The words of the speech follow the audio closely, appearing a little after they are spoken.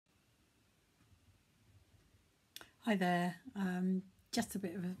Hi there. Just a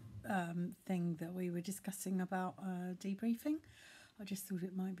bit of a thing that we were discussing about debriefing. I just thought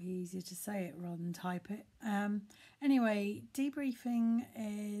it might be easier to say it rather than type it. Anyway, debriefing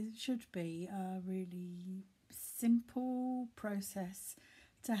should be a really simple process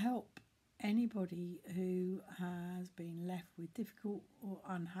to help anybody who has been left with difficult or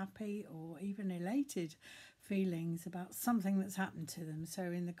unhappy or even elated feelings about something that's happened to them. So,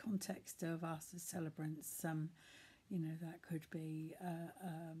 in the context of us as celebrants, that could be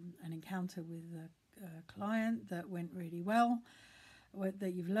an encounter with a client that went really well,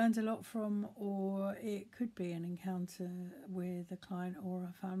 that you've learned a lot from, or it could be an encounter with a client or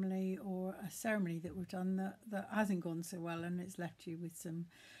a family or a ceremony that we've done that hasn't gone so well and it's left you with some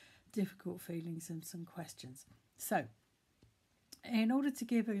difficult feelings and some questions. So, in order to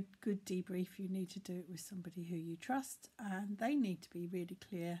give a good debrief, you need to do it with somebody who you trust, and they need to be really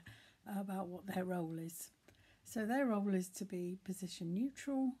clear about what their role is. So their role is to be position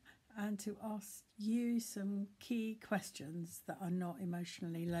neutral and to ask you some key questions that are not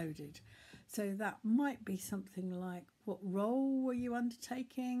emotionally loaded. So that might be something like, what role were you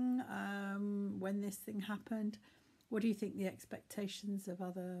undertaking when this thing happened? What do you think the expectations of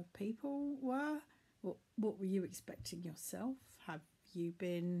other people were? What were you expecting yourself? Have you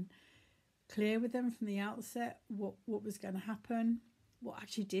been clear with them from the outset what was going to happen? What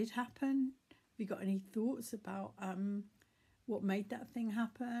actually did happen? Have you got any thoughts about what made that thing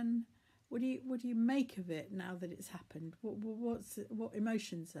happen? What do you make of it now that it's happened? What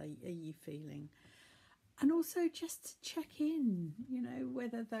emotions are you feeling? And also just to check in,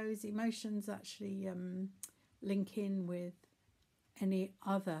 whether those emotions actually link in with any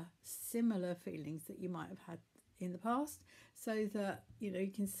other similar feelings that you might have had in the past, so that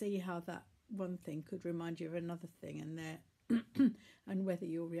you can see how that one thing could remind you of another thing, and there and whether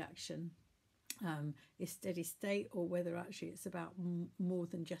your reaction is steady state or whether actually it's about more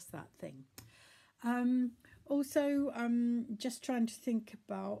than just that thing. Also, just trying to think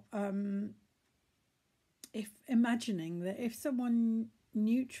about if imagining that if someone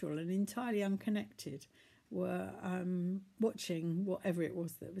neutral and entirely unconnected were watching whatever it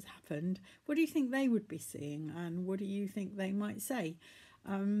was that was happened, what do you think they would be seeing, and what do you think they might say?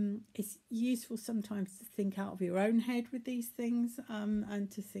 It's useful sometimes to think out of your own head with these things,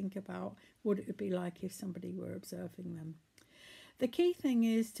 and to think about what it would be like if somebody were observing them. The key thing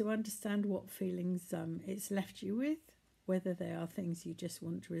is to understand what feelings it's left you with, whether they are things you just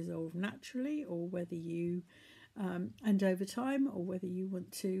want to resolve naturally, or whether you, and over time, or whether you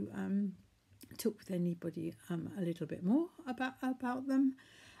want to talk with anybody a little bit more about them.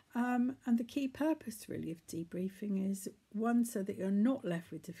 And the key purpose really of debriefing is, one, so that you're not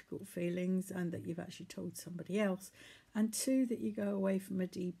left with difficult feelings and that you've actually told somebody else, and two, that you go away from a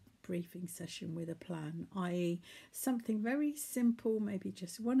debriefing session with a plan, i.e. something very simple, maybe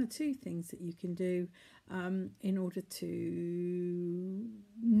just one or two things that you can do in order to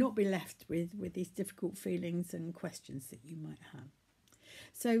not be left with these difficult feelings and questions that you might have.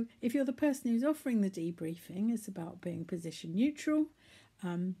 So if you're the person who's offering the debriefing, it's about being position neutral,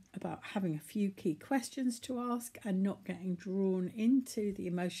 about having a few key questions to ask and not getting drawn into the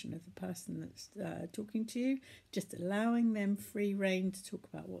emotion of the person that's talking to you, just allowing them free rein to talk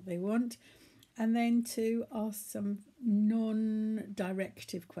about what they want, and then to ask some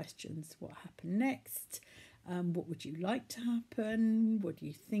non-directive questions. What happened next? What would you like to happen? What do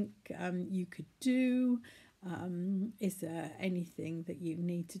you think you could do? Is there anything that you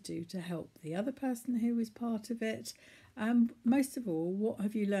need to do to help the other person who is part of it? Most of all, what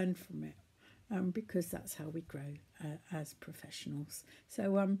have you learned from it? Because that's how we grow as professionals.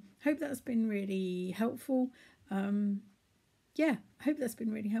 So hope that's been really helpful. Hope that's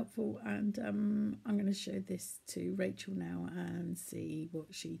been really helpful. And I'm going to show this to Rachel now and see what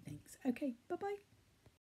she thinks. Okay, bye-bye.